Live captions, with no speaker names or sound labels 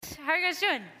How are you guys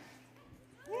doing?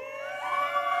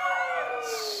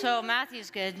 So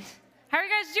Matthew's good. How are you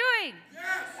guys doing?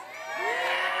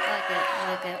 I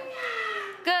like it.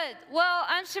 Good. Well,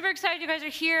 I'm super excited you guys are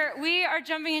here. We are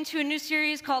jumping into a new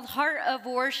series called Heart of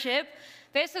Worship,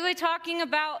 basically talking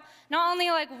about not only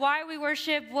like why we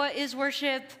worship, what is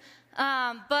worship,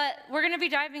 but we're going to be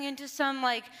diving into some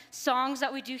like songs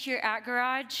that we do here at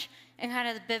Garage and kind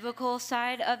of the biblical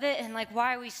side of it and like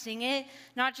why we sing it,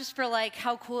 not just for like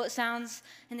how cool it sounds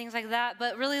and things like that,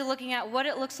 but really looking at what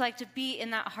it looks like to be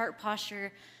in that heart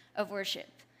posture of worship.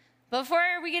 But before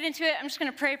we get into it, I'm just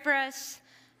going to pray for us.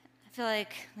 I feel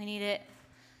like we need it.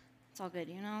 It's all good,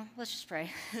 you know? Let's just pray.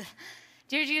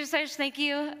 Dear Jesus, I just thank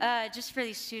you just for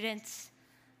these students.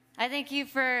 I thank you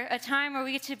for a time where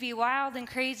we get to be wild and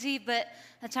crazy, but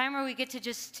a time where we get to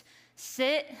just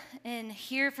sit and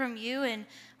hear from you and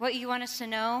what you want us to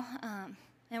know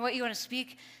and what you want to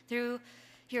speak through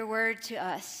your word to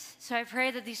us. So I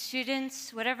pray that these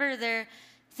students, whatever they're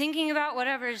thinking about,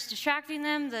 whatever is distracting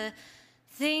them, the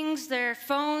things, their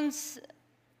phones,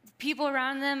 people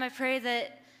around them, I pray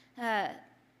that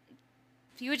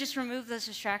you would just remove those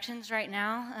distractions right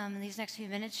now in these next few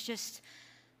minutes, just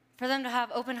for them to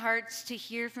have open hearts to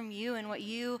hear from you and what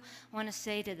you want to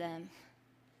say to them.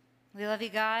 We love you,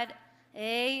 God.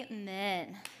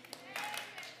 Amen.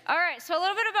 All right, so a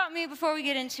little bit about me before we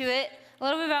get into it. A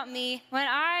little bit about me. When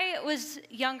I was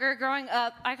younger, growing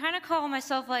up, I kind of call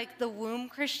myself like the womb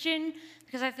Christian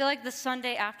because I feel like the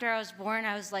Sunday after I was born,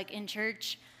 I was like in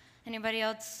church. Anybody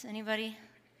else? Anybody?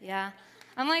 Yeah.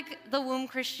 I'm like the womb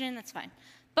Christian. That's fine.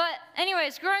 But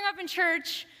anyways, growing up in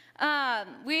church, I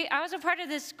was a part of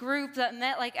this group that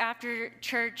met like after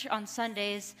church on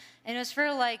Sundays, and it was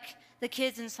for like the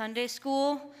kids in Sunday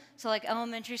school, so like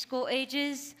elementary school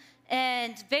ages.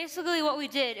 And basically what we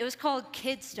did, it was called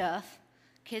Kid Stuff.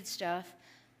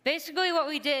 Basically what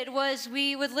we did was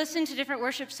we would listen to different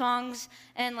worship songs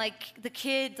and like the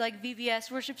kid like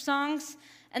VBS worship songs,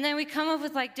 and then we come up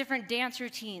with like different dance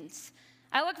routines.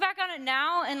 I look back on it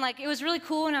now and like it was really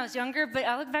cool when I was younger, but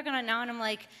I look back on it now and I'm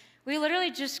like, we literally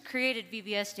just created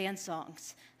VBS dance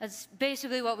songs. That's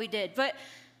basically what we did. But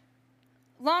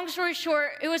long story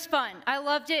short, it was fun. I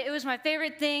loved it. It was my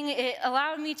favorite thing. It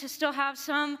allowed me to still have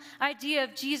some idea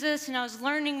of Jesus, and I was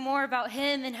learning more about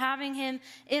him and having him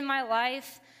in my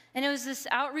life. And it was this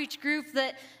outreach group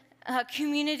that a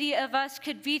community of us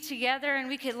could be together and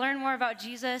we could learn more about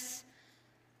Jesus.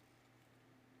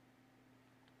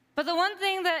 But the one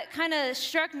thing that kind of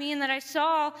struck me and that I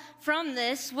saw from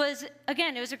this was,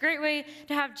 again, it was a great way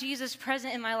to have Jesus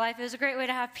present in my life. It was a great way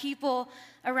to have people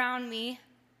around me.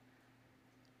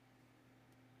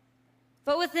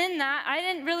 But within that, I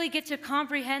didn't really get to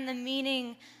comprehend the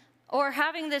meaning or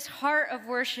having this heart of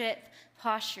worship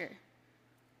posture.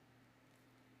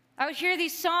 I would hear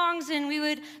these songs and we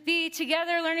would be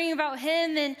together learning about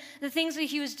him and the things that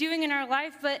he was doing in our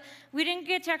life, but we didn't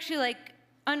get to actually like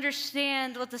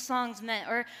understand what the songs meant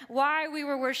or why we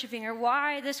were worshiping or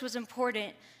why this was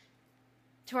important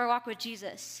to our walk with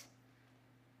Jesus.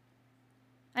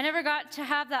 I never got to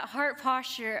have that heart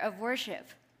posture of worship.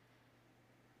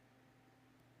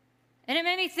 And it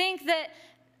made me think that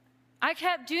I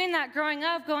kept doing that growing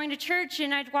up, going to church,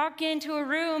 and I'd walk into a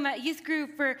room at youth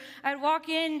group, or I'd walk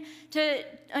into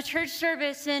a church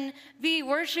service and be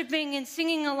worshiping and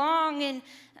singing along and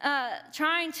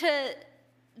trying to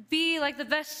be like the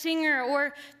best singer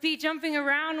or be jumping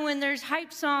around when there's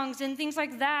hype songs and things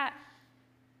like that.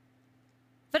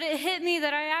 But it hit me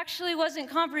that I actually wasn't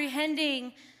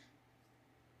comprehending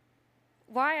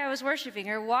why I was worshiping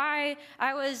or why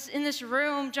I was in this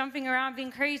room jumping around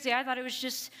being crazy. I thought it was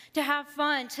just to have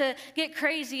fun, to get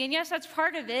crazy. And yes, that's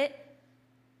part of it.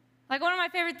 Like one of my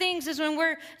favorite things is when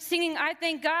we're singing I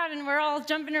Thank God and we're all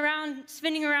jumping around,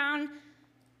 spinning around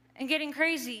and getting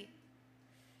crazy.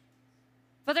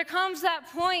 But there comes that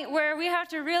point where we have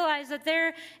to realize that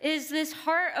there is this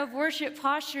heart of worship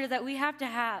posture that we have to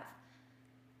have.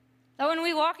 That when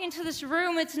we walk into this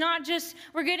room, it's not just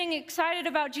we're getting excited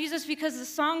about Jesus because the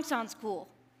song sounds cool,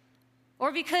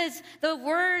 or because the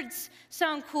words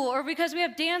sound cool, or because we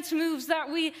have dance moves that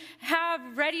we have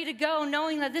ready to go,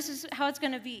 knowing that this is how it's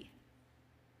going to be.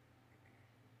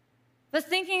 But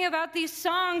thinking about these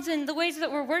songs and the ways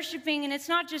that we're worshiping, and it's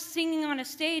not just singing on a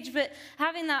stage, but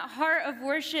having that heart of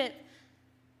worship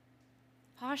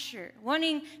posture,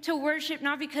 wanting to worship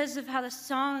not because of how the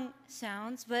song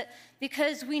sounds, but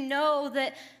because we know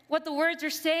that what the words are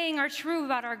saying are true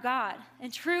about our God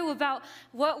and true about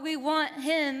what we want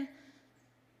him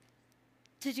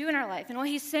to do in our life and what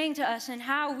he's saying to us and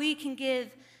how we can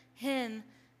give him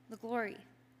the glory.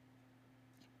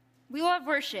 We love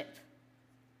worship.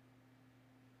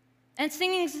 And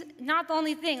singing's not the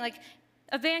only thing. Like,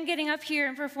 a band getting up here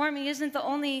and performing isn't the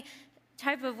only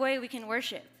type of way we can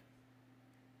worship.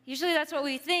 Usually that's what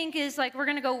we think is like we're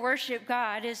going to go worship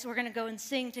God, is we're going to go and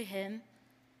sing to him.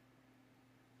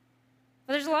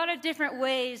 But there's a lot of different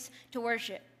ways to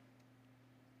worship.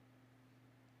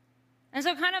 And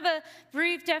so kind of a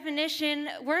brief definition,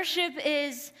 worship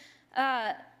is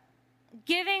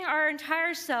giving our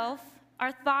entire self,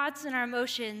 our thoughts and our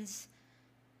emotions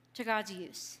to God's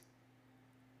use.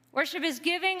 Worship is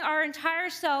giving our entire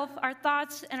self, our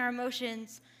thoughts and our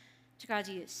emotions to God's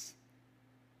use.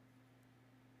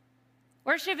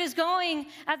 Worship is going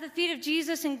at the feet of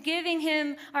Jesus and giving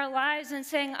him our lives and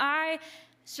saying, I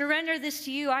surrender this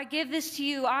to you. I give this to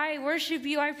you. I worship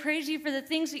you. I praise you for the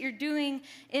things that you're doing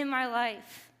in my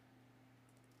life.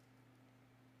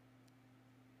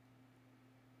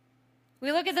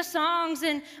 We look at the songs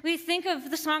and we think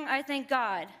of the song, I Thank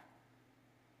God.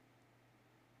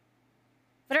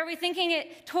 But are we thinking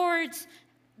it towards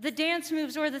the dance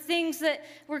moves or the things that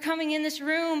were coming in this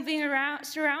room, being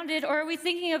surrounded? Or are we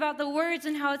thinking about the words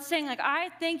and how it's saying, like, I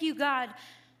thank you, God,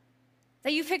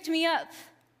 that you picked me up.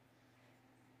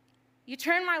 You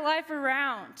turned my life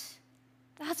around.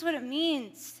 That's what it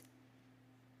means.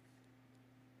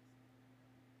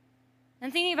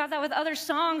 And thinking about that with other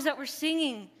songs that we're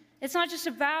singing, it's not just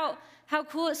about how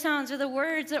cool it sounds or the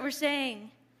words that we're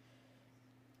saying,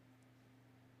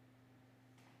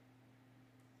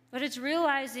 but it's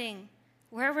realizing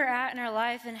where we're at in our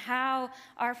life and how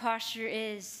our posture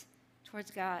is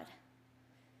towards God.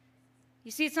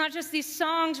 You see, it's not just these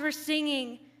songs we're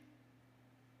singing,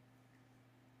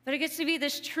 but it gets to be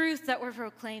this truth that we're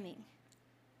proclaiming.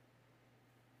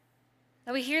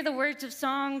 That we hear the words of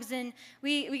songs and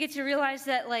we get to realize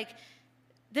that, like,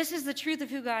 this is the truth of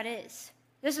who God is.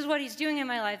 This is what he's doing in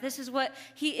my life. This is what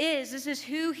he is. This is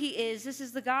who he is. This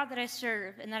is the God that I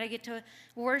serve and that I get to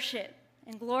worship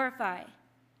and glorify.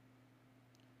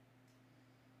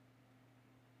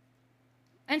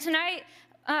 And tonight,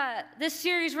 this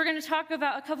series, we're going to talk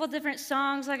about a couple different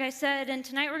songs, like I said, and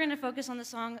tonight we're going to focus on the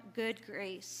song, Good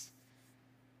Grace.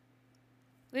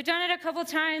 We've done it a couple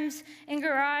times in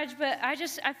Garage, but I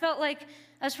felt like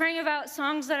I was praying about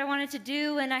songs that I wanted to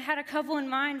do, and I had a couple in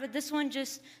mind, but this one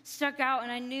just stuck out,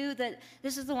 and I knew that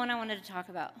this is the one I wanted to talk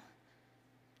about.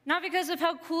 Not because of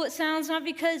how cool it sounds, not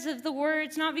because of the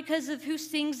words, not because of who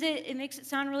sings it, it makes it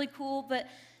sound really cool, but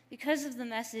because of the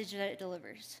message that it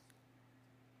delivers.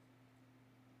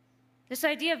 This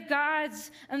idea of God's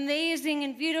amazing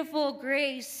and beautiful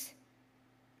grace.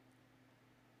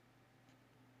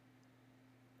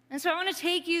 And so I want to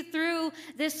take you through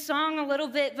this song a little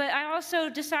bit, but I also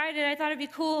decided I thought it'd be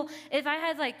cool if I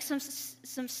had like some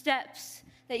steps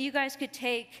that you guys could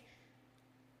take,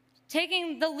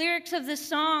 taking the lyrics of this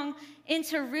song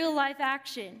into real life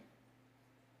action.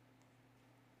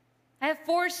 I have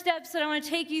 4 steps that I want to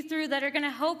take you through that are going to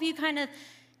help you kind of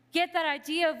get that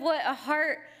idea of what a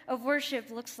heart of worship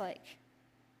looks like.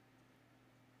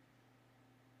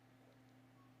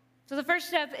 So the first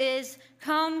step is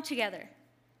come together.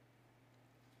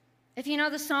 If you know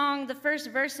the song, the first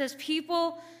verse says,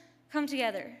 people come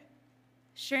together.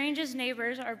 Strangers,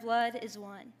 neighbors, our blood is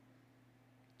one.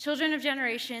 Children of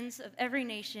generations of every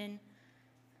nation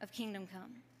of kingdom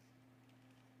come.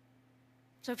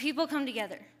 So people come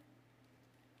together.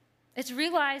 It's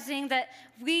realizing that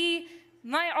we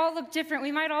might all look different.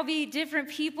 We might all be different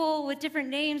people with different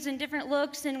names and different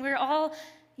looks, and we're all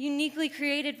uniquely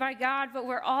created by God, but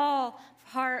we're all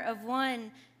part of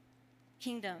one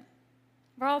kingdom.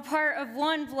 We're all part of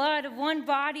one blood, of one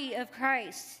body of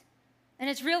Christ. And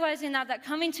it's realizing that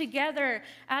coming together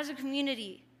as a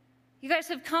community. You guys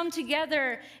have come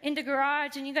together into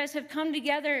Garage, and you guys have come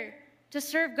together to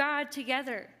serve God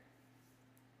together.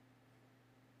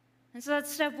 And so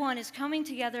that's step 1, is coming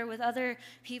together with other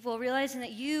people, realizing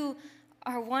that you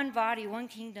are one body, one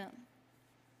kingdom.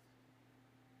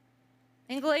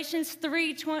 In Galatians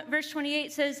 3, verse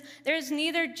 28 says, there's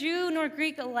neither Jew nor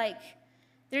Greek alike.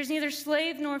 There's neither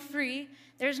slave nor free.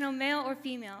 There's no male or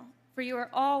female, for you are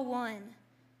all one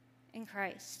in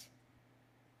Christ.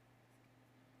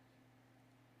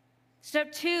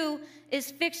 Step 2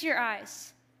 is fix your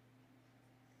eyes.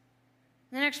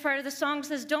 The next part of the song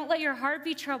says, don't let your heart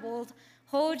be troubled.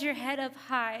 Hold your head up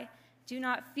high. Do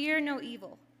not fear no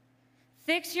evil.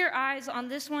 Fix your eyes on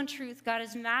this one truth. God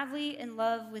is madly in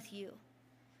love with you.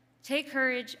 Take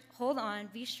courage. Hold on.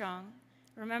 Be strong.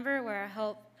 Remember where our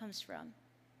help comes from.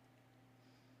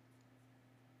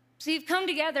 So you've come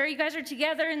together. You guys are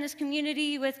together in this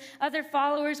community with other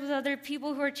followers, with other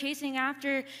people who are chasing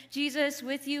after Jesus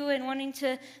with you and wanting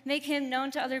to make him known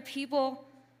to other people.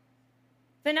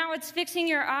 But now it's fixing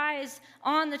your eyes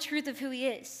on the truth of who he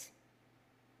is.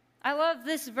 I love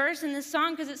this verse in this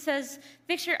song because it says,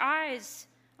 fix your eyes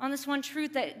on this one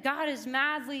truth that God is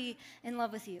madly in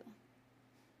love with you.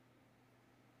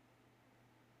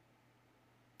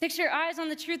 Fix your eyes on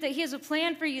the truth that he has a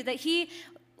plan for you, that he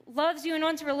loves you and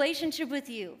wants a relationship with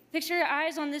you. Fix your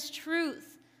eyes on this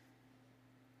truth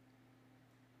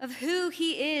of who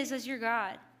he is as your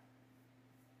God.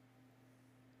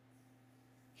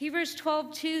 Hebrews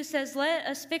 12:2 says, let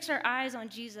us fix our eyes on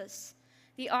Jesus,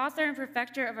 the author and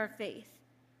perfecter of our faith,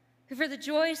 who for the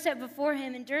joy set before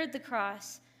him endured the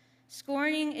cross,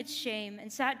 scorning its shame,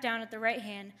 and sat down at the right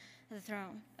hand of the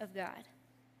throne of God.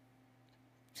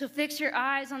 So fix your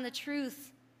eyes on the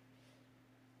truth.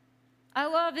 I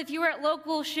love, if you were at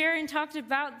local, Sharon talked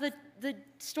about the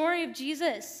story of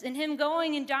Jesus and him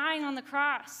going and dying on the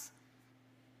cross.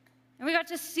 And we got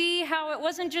to see how it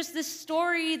wasn't just this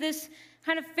story, this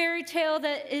kind of fairy tale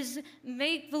that is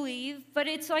make-believe, but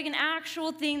it's like an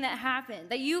actual thing that happened,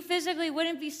 that you physically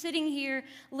wouldn't be sitting here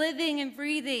living and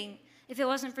breathing if it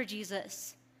wasn't for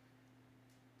Jesus.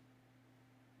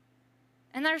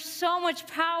 And there's so much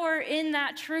power in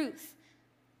that truth,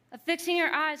 of fixing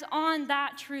your eyes on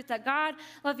that truth, that God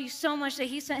loved you so much that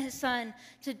he sent his son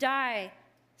to die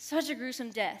such a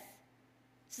gruesome death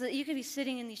so that you could be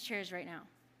sitting in these chairs right now.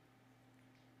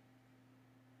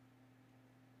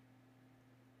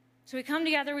 So we come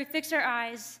together, we fix our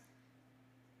eyes,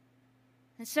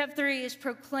 and step 3 is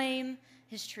proclaim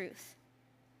his truth.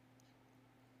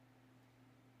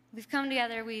 We've come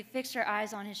together, we've fixed our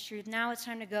eyes on his truth. Now it's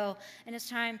time to go, and it's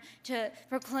time to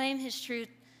proclaim his truth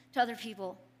to other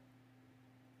people.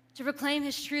 To proclaim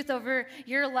his truth over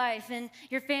your life and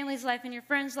your family's life and your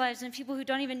friends' lives and people who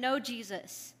don't even know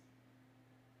Jesus.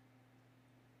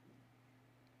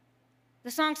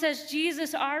 The song says,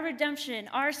 Jesus, our redemption,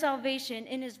 our salvation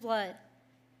in his blood.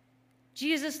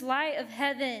 Jesus, light of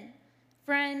heaven,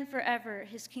 friend forever,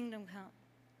 his kingdom come.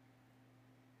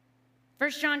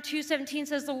 1 John 2:17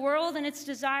 says, the world and its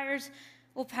desires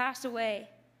will pass away,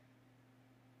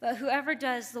 but whoever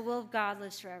does the will of God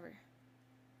lives forever.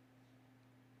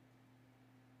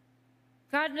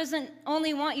 God doesn't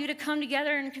only want you to come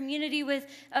together in community with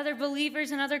other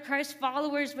believers and other Christ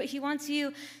followers, but he wants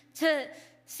you to,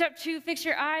 step 2, fix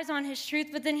your eyes on his truth,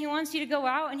 but then he wants you to go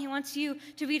out and he wants you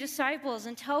to be disciples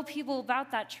and tell people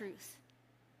about that truth.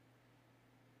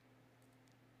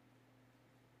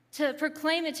 To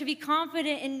proclaim it, to be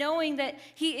confident in knowing that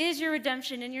he is your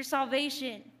redemption and your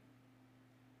salvation.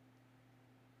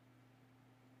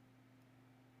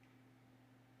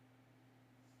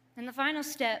 And the final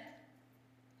step,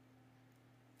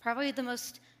 probably the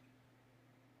most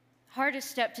hardest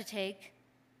step to take,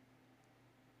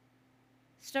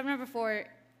 step number 4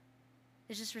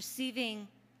 is just receiving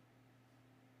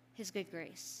his good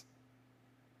grace.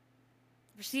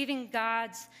 Receiving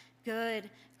God's good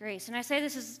grace. And I say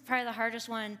this is probably the hardest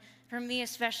one for me,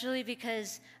 especially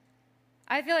because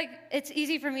I feel like it's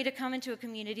easy for me to come into a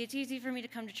community. It's easy for me to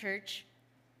come to church.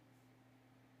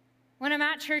 When I'm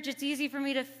at church, it's easy for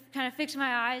me to kind of fix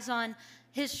my eyes on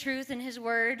his truth and his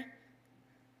word.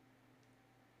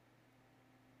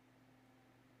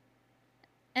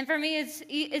 And for me,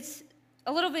 it's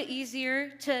a little bit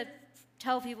easier to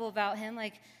tell people about him,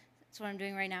 like that's what I'm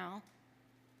doing right now.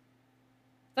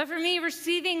 But for me,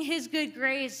 receiving his good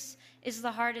grace is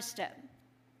the hardest step.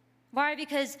 Why?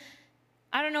 Because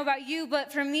I don't know about you,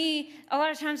 but for me, a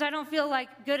lot of times I don't feel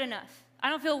like good enough. I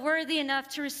don't feel worthy enough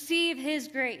to receive his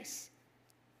grace.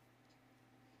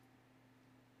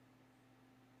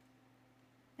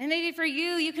 And maybe for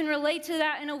you, you can relate to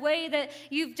that in a way that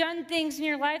you've done things in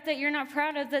your life that you're not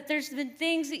proud of, that there's been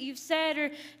things that you've said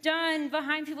or done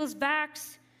behind people's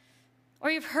backs, or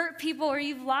you've hurt people, or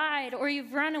you've lied, or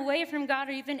you've run away from God,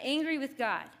 or you've been angry with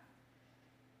God.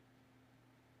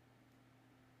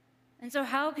 And so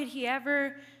how could he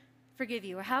ever forgive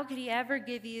you, or how could he ever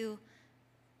give you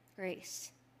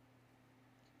grace?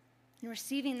 And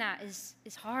receiving that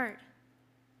is hard.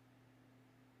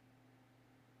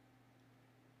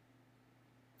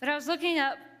 But I was looking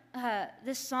up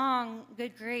this song,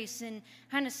 Good Grace, and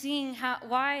kind of seeing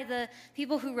why the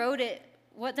people who wrote it,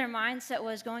 what their mindset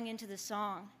was going into the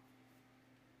song.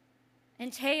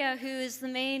 And Taya, who is the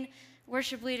main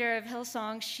worship leader of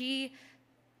Hillsong, she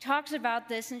talks about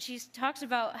this, and she talks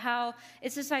about how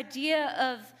it's this idea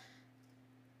of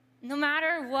no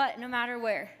matter what, no matter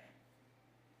where.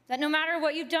 That no matter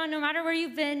what you've done, no matter where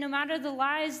you've been, no matter the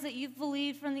lies that you've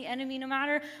believed from the enemy, no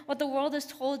matter what the world has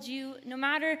told you, no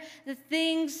matter the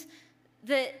things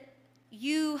that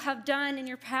you have done in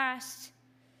your past,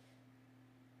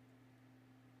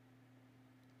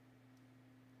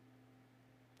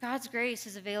 God's grace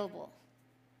is available.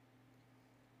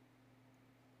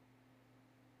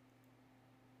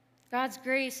 God's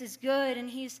grace is good, and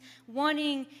he's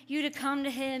wanting you to come to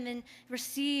him and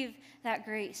receive that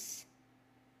grace.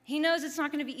 He knows it's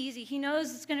not going to be easy. He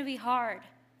knows it's going to be hard.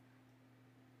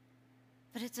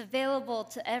 But it's available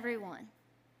to everyone.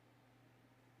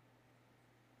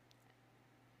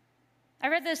 I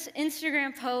read this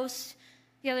Instagram post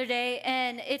the other day,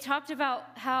 and it talked about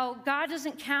how God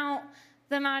doesn't count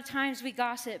the amount of times we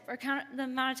gossip, or count the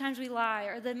amount of times we lie,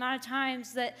 or the amount of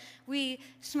times that we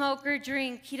smoke or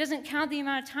drink. He doesn't count the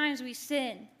amount of times we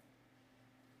sin.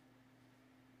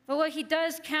 But what he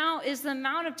does count is the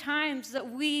amount of times that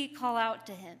we call out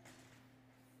to him.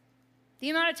 The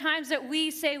amount of times that we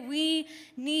say we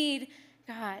need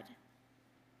God.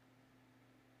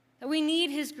 That we need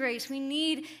his grace. We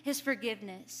need his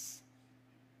forgiveness.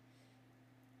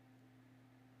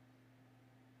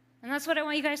 And that's what I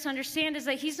want you guys to understand, is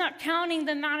that he's not counting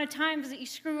the amount of times that you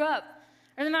screw up,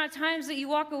 or the amount of times that you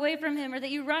walk away from him, or that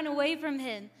you run away from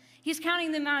him. He's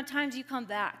counting the amount of times you come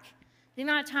back. The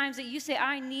amount of times that you say,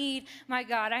 I need my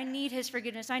God. I need his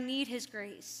forgiveness. I need his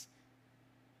grace.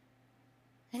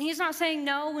 And he's not saying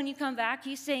no when you come back.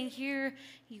 He's saying, here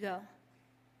you go.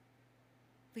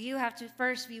 But you have to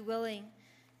first be willing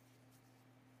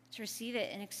to receive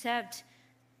it and accept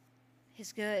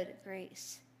his good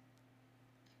grace.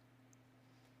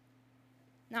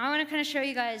 Now, I want to kind of show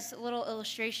you guys a little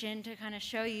illustration to kind of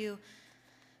show you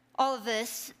all of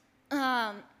this.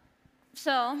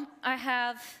 So I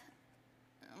have,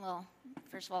 well,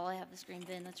 first of all, I have this green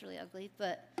bin. That's really ugly,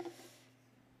 but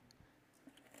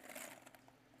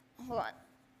hold on.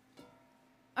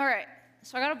 All right,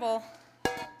 so I got a bowl.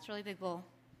 It's a really big bowl.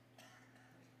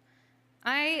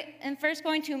 I am first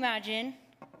going to imagine,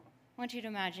 I want you to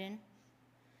imagine,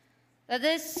 that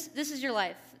this is your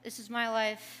life. This is my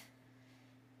life.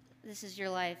 This is your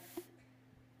life.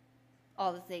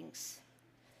 All the things.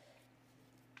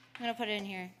 I'm going to put it in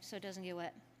here so it doesn't get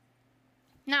wet.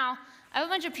 Now, I have a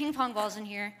bunch of ping pong balls in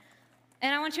here,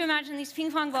 and I want you to imagine these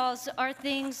ping pong balls are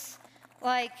things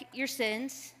like your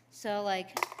sins, so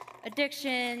like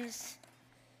addictions,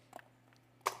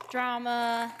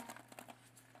 drama,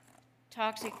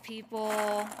 toxic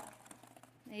people,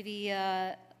 maybe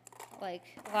like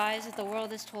lies that the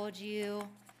world has told you,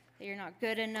 that you're not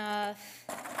good enough,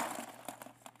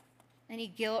 any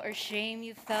guilt or shame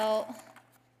you felt,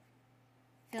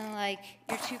 feeling like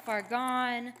you're too far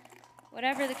gone,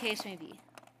 whatever the case may be.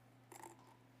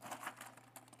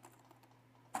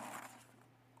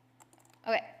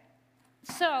 Okay,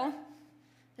 so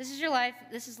this is your life,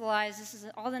 this is the lies, this is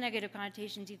all the negative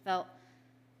connotations you felt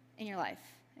in your life.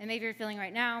 And maybe you're feeling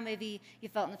right now, maybe you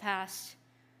felt in the past.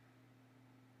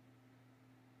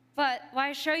 But why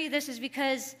I show you this is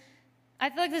because I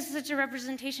feel like this is such a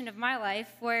representation of my life,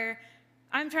 where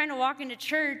I'm trying to walk into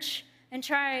church and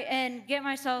try and get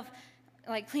myself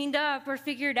like cleaned up or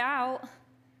figured out,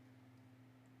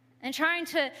 and trying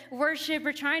to worship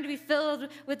or trying to be filled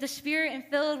with the Spirit and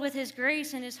filled with his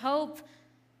grace and his hope.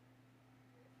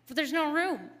 But there's no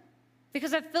room,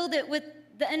 because I've filled it with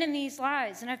the enemy's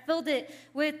lies, and I've filled it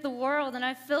with the world, and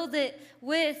I've filled it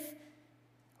with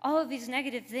all of these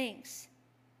negative things.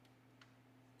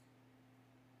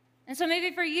 And so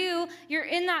maybe for you, you're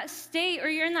in that state, or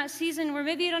you're in that season where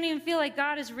maybe you don't even feel like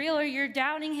God is real, or you're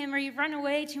doubting him, or you've run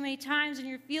away too many times and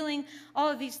you're feeling all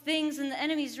of these things, and the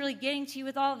enemy's really getting to you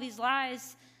with all of these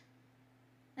lies.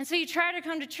 And so you try to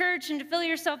come to church and to fill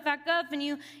yourself back up, and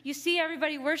you see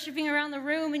everybody worshiping around the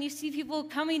room, and you see people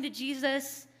coming to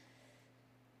Jesus.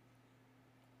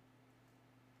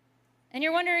 And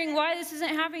you're wondering why this isn't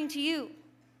happening to you.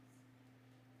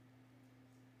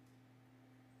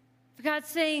 But God's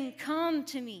saying, come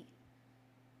to me.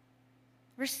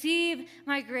 Receive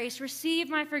my grace. Receive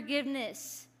my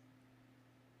forgiveness.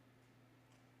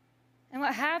 And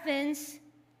what happens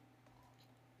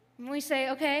when we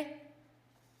say, okay,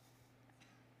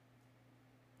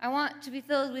 I want to be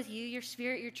filled with you, your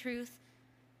Spirit, your truth,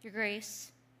 your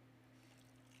grace.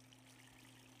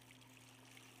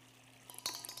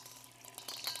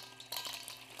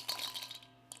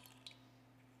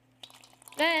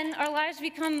 Then our lives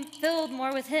become filled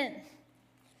more with him.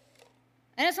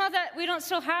 And it's not that we don't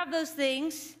still have those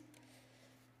things,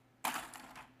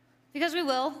 because we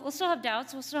will. We'll still have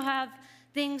doubts. We'll still have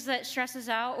things that stress us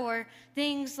out, or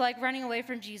things like running away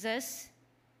from Jesus.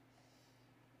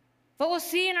 But we'll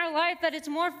see in our life that it's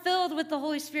more filled with the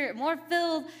Holy Spirit, more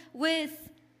filled with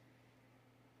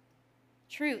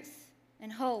truth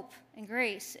and hope and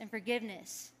grace and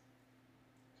forgiveness.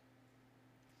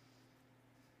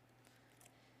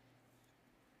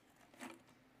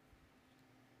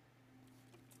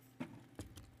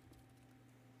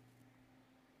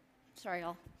 Sorry,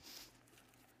 y'all.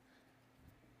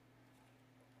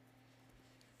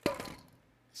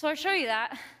 So I show you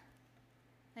that.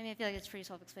 I mean, I feel like it's pretty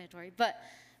self-explanatory, but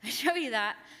I show you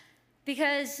that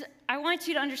because I want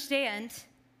you to understand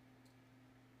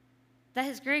that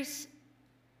His grace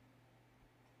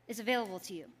is available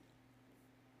to you.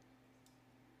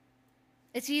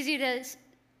 It's easy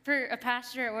for a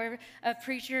pastor or a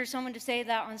preacher or someone to say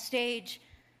that on stage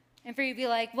and for you to be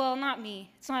like, well, not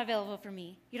me. It's not available for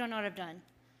me. You don't know what I've done.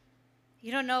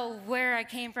 You don't know where I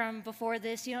came from before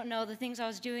this. You don't know the things I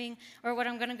was doing or what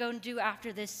I'm going to go and do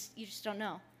after this. You just don't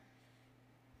know.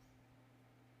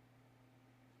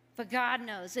 But God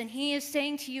knows, and He is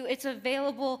saying to you, it's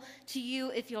available to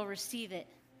you if you'll receive it.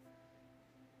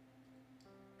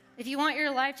 If you want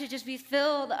your life to just be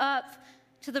filled up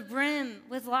to the brim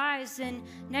with lies and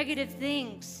negative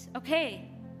things, okay,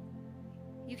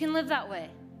 you can live that way.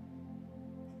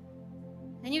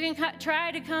 And you can try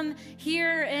to come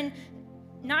here and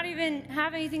not even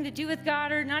have anything to do with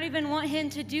God or not even want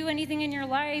Him to do anything in your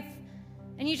life,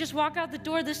 and you just walk out the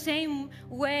door the same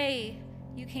way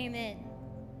you came in.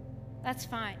 That's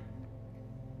fine.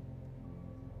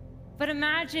 But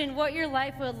imagine what your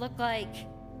life would look like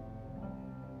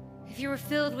if you were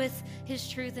filled with His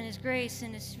truth and His grace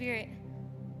and His Spirit.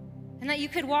 And that you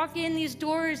could walk in these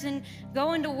doors and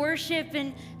go into worship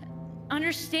and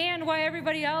understand why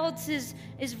everybody else is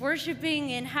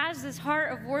worshiping and has this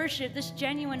heart of worship, this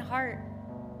genuine heart.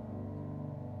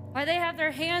 Why they have their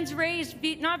hands raised,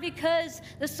 not because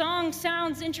the song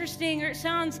sounds interesting or it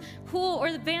sounds cool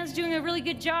or the band's doing a really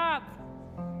good job,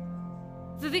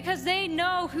 but because they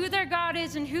know who their God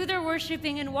is and who they're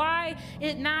worshiping and why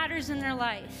it matters in their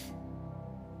life.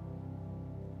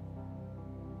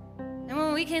 And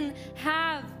when we can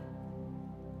have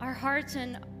our hearts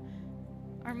and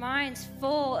our minds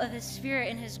full of His Spirit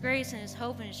and His grace and His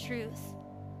hope and His truth,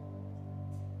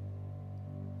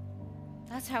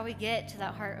 that's how we get to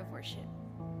that heart of worship.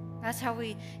 That's how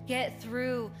we get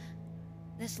through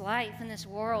this life and this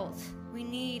world. We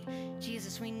need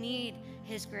Jesus. We need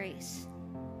His grace,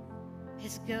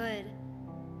 His good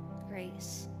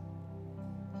grace.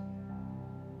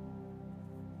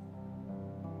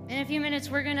 In a few minutes,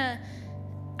 we're going to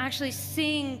actually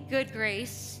sing Good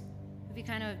Grace. It'd be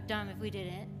kind of dumb if we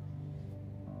didn't.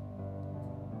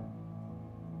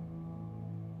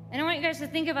 And I want you guys to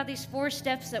think about these 4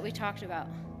 steps that we talked about.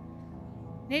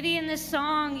 Maybe in this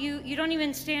song, you don't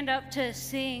even stand up to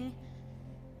sing.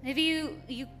 Maybe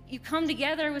you come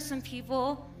together with some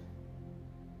people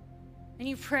and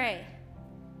you pray.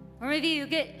 Or maybe you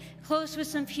get close with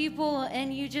some people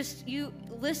and you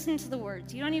listen to the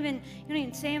words. You don't even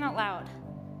say them out loud.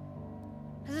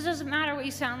 Because it doesn't matter what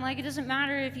you sound like. It doesn't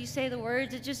matter if you say the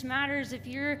words. It just matters if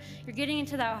you're getting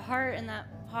into that heart and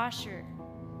that posture.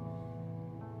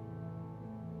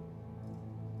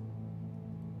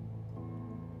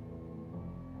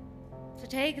 So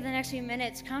take the next few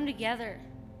minutes, come together.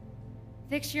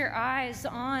 Fix your eyes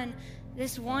on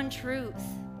this one truth.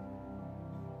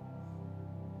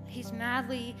 He's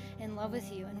madly in love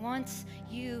with you and wants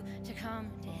you to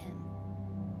come to Him.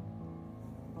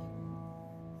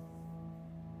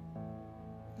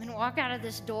 And walk out of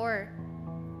this door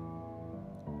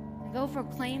and go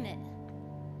proclaim it.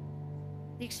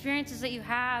 The experiences that you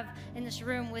have in this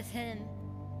room with Him.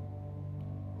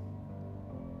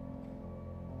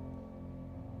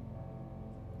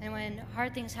 And when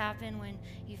hard things happen, when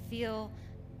you feel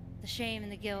the shame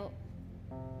and the guilt,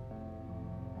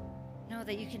 know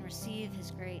that you can receive His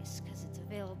grace because it's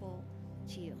available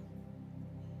to you.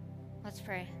 Let's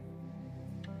pray.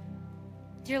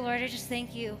 Dear Lord, I just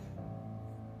thank you.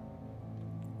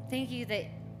 Thank you that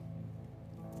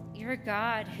you're a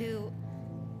God who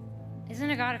isn't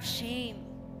a God of shame,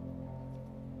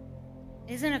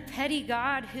 isn't a petty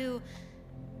God who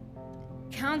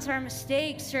counts our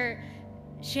mistakes or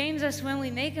shames us when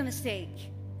we make a mistake,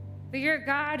 but you're a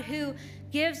God who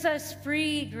gives us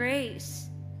free grace,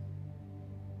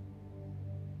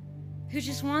 who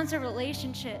just wants a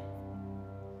relationship.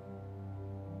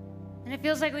 And it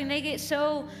feels like we make it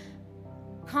so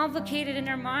complicated in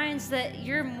our minds that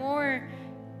you're more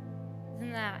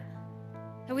than that.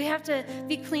 That we have to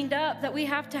be cleaned up, that we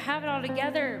have to have it all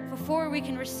together before we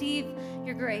can receive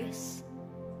your grace.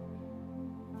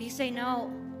 If you say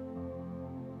no,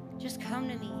 just come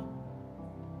to me.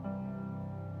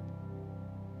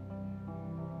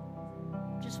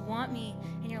 Just want me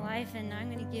in your life, and I'm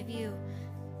going to give you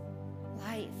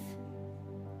life.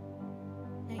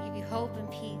 I'm going to give you hope and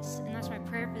peace. And that's my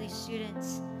prayer for these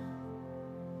students.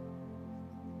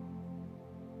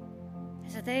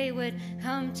 Is that they would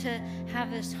come to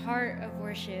have this heart of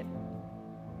worship.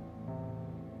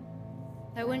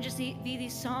 That it wouldn't just be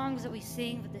these songs that we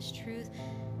sing, but this truth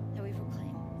that we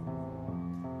proclaim.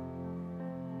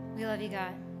 We love you,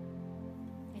 God.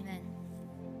 Amen.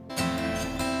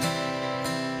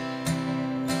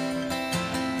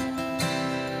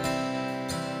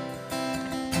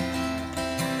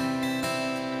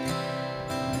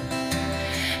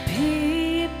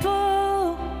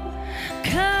 People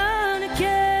come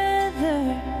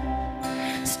together,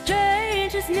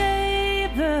 strangers,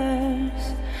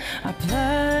 neighbors, are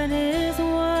planted